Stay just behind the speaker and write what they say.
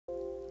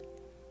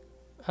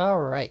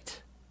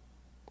Alright.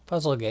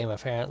 Puzzle game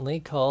apparently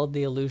called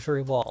the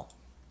Illusory Wall.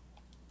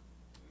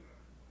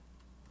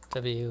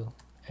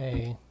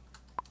 W-A-S-D.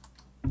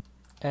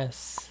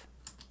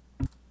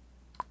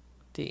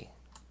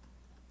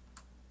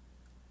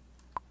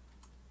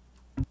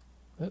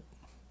 Oop.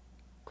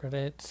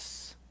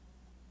 Credits.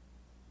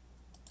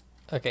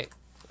 Okay.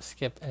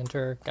 Skip,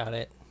 enter, got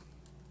it.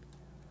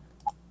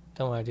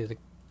 Don't want to do the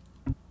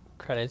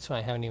credits when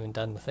I haven't even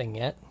done the thing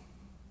yet.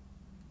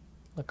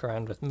 Look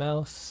around with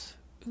mouse.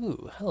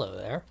 Ooh, hello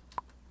there.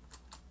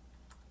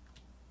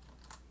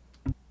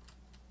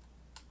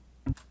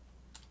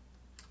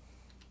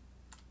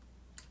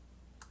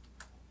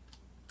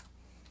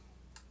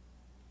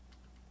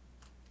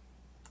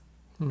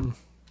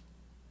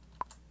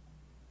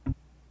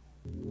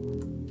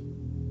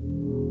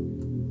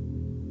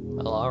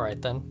 Well,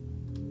 alright then.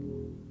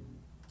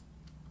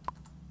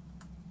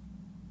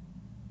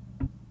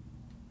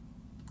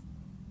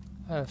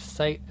 Out of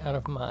sight, out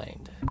of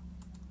mind.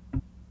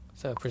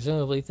 So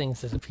presumably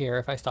things disappear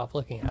if I stop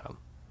looking at them.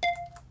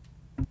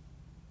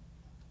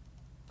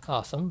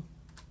 Awesome.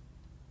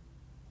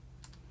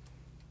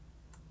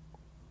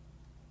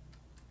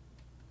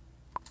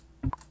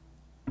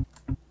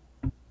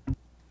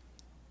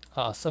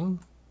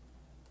 Awesome.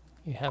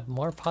 You have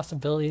more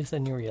possibilities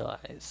than you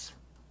realize.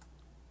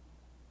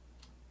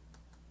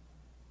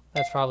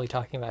 That's probably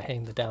talking about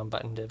hitting the down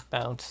button to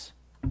bounce.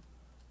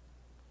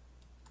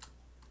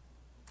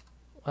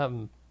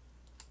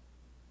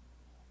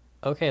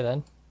 Okay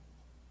then.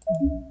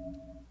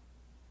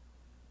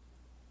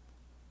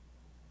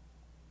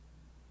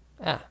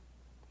 Ah,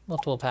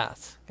 multiple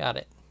paths. Got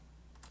it.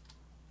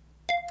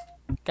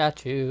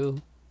 Got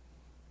you.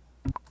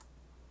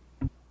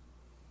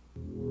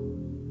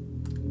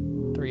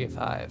 3 of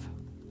 5.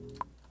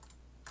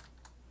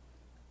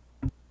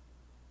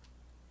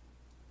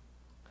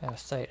 Out of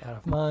sight, out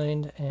of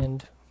mind,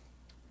 and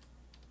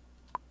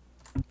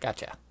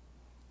gotcha.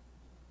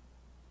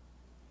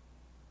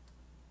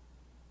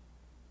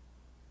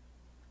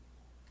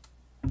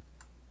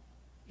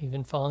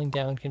 Even falling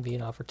down can be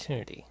an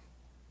opportunity.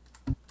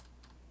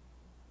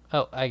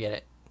 Oh, I get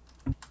it.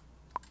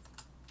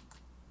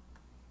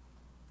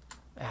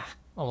 Ah,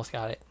 almost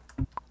got it.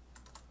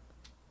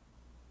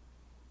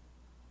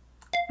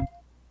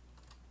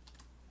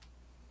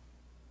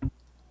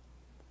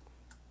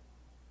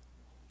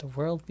 The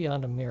world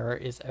beyond a mirror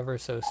is ever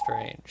so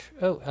strange.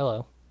 Oh,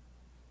 hello.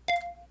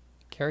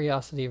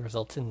 Curiosity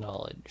results in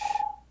knowledge.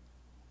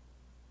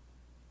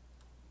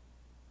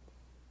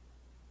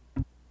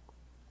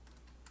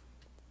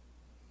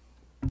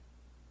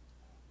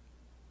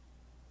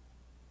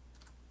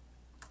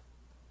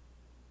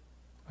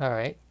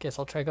 Alright, guess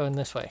I'll try going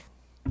this way.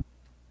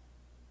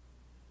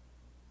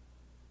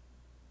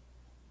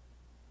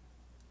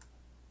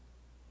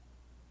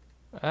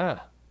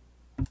 Ah.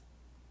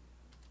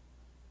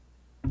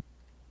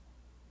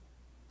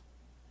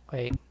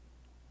 Wait.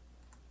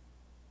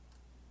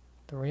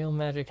 The real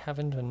magic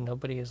happens when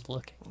nobody is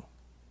looking.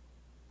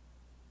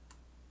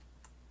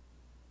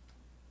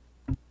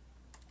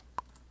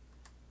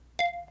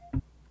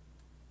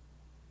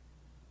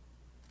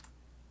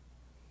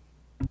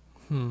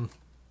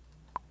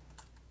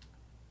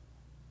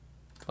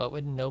 What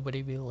would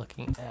nobody be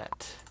looking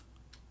at?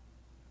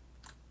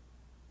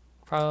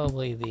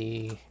 Probably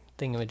the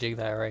thingamajig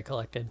that I already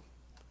collected.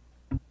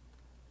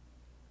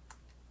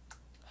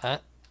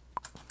 Ah.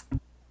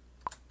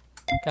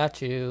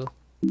 Got you.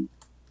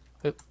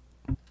 Oop.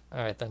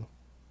 Alright then.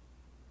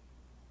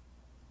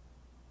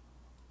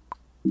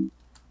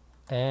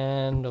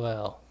 And,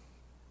 well.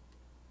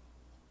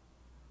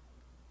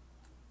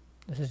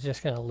 This is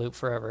just gonna loop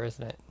forever,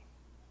 isn't it?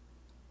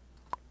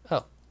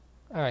 Oh.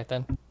 Alright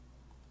then.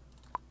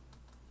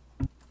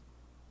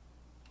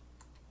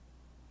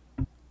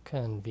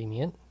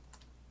 Convenient.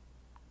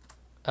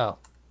 Oh.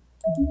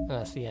 And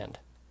that's the end.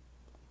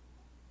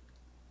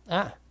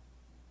 Ah!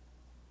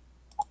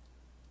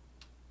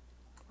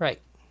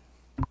 Right.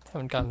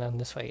 Haven't gone down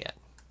this way yet.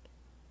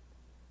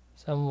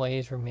 Some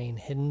ways remain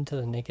hidden to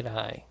the naked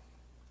eye.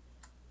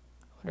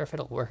 I wonder if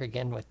it'll work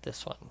again with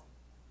this one.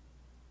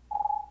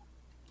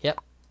 Yep.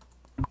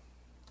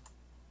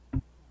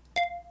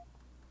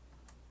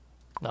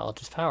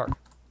 Knowledge is power.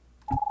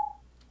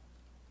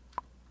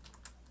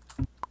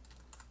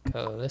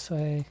 Go this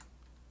way.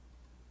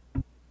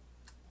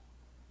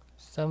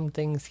 Some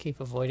things keep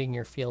avoiding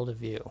your field of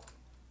view.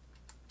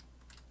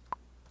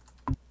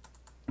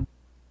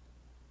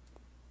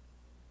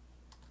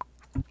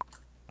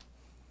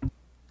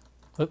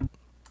 Whoop.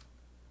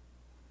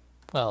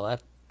 Well,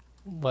 that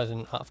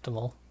wasn't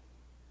optimal.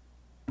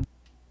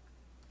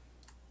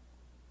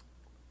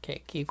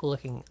 Okay, keep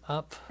looking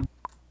up.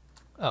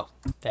 Oh,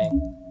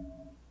 dang.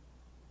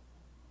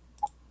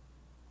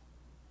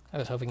 I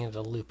was hoping it was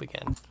a loop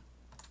again.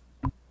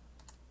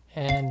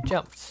 And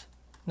jumps.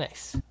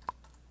 Nice.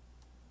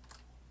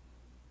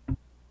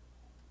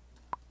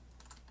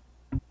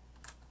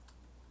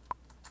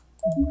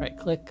 Right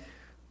click.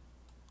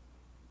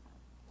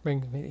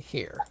 Brings me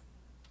here.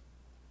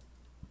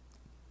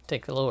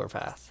 Take the lower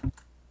path.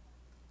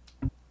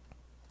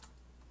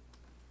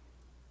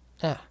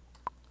 Ah,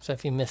 so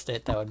if you missed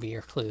it, that would be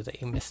your clue that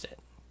you missed it.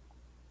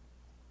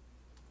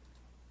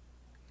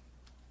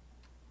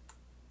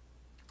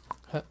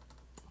 Huh.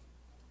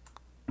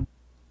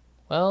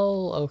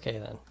 Well, okay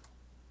then.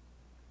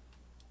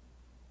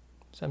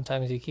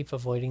 Sometimes you keep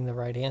avoiding the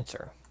right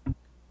answer.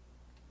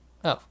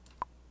 Oh.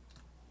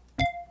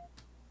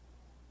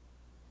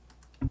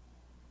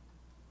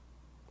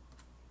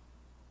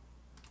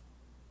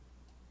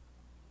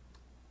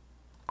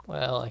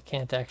 Well, I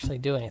can't actually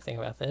do anything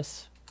about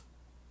this.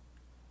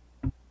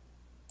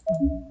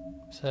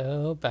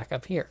 So, back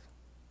up here.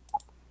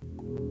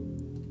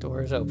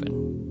 Door is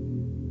open.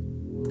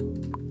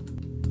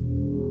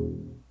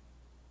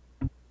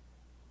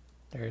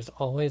 There's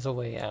always a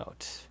way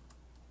out.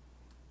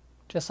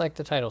 Just like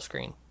the title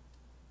screen.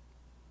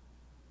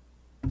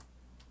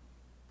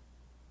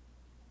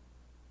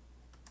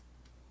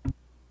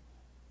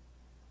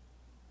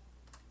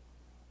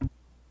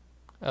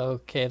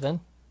 Okay then.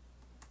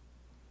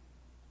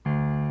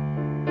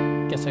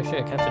 Guess I should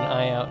have kept an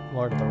eye out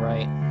more to the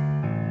right.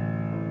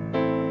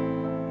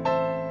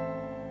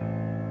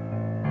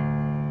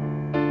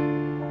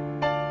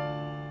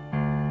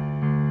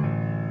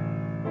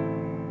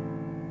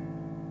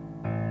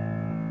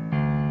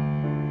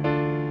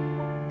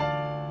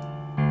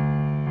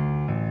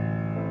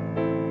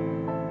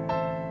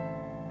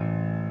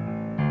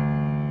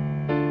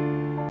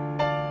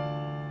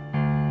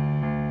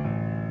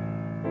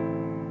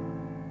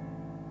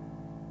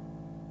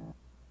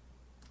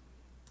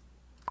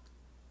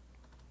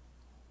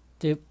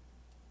 Doop.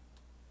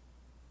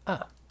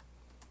 Ah.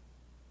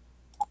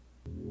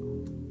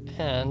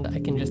 And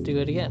I can just do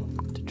it again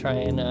to try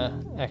and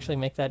actually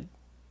make that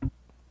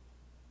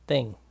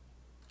thing.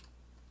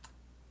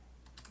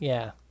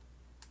 Yeah.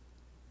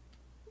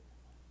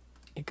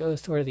 It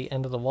goes to where the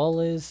end of the wall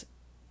is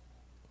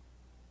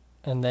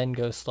and then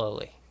goes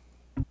slowly.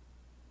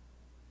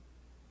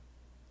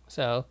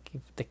 So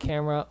keep the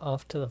camera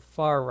off to the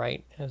far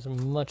right as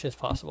much as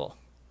possible.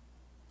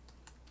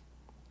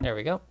 There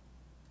we go.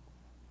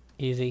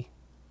 Easy.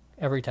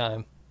 Every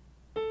time.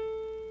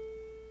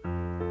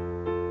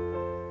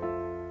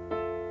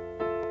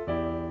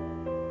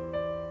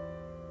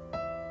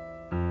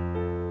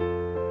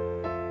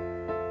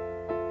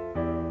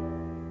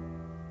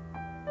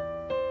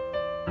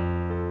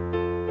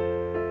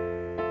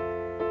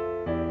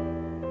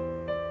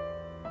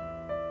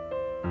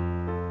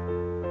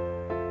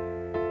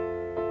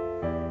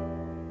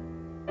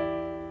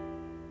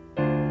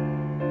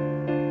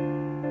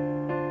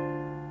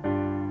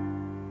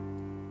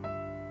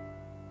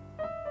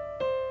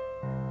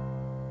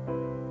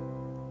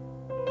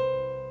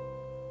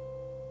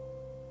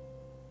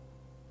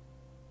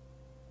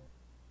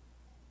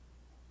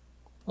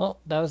 Well,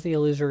 that was the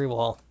illusory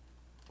wall.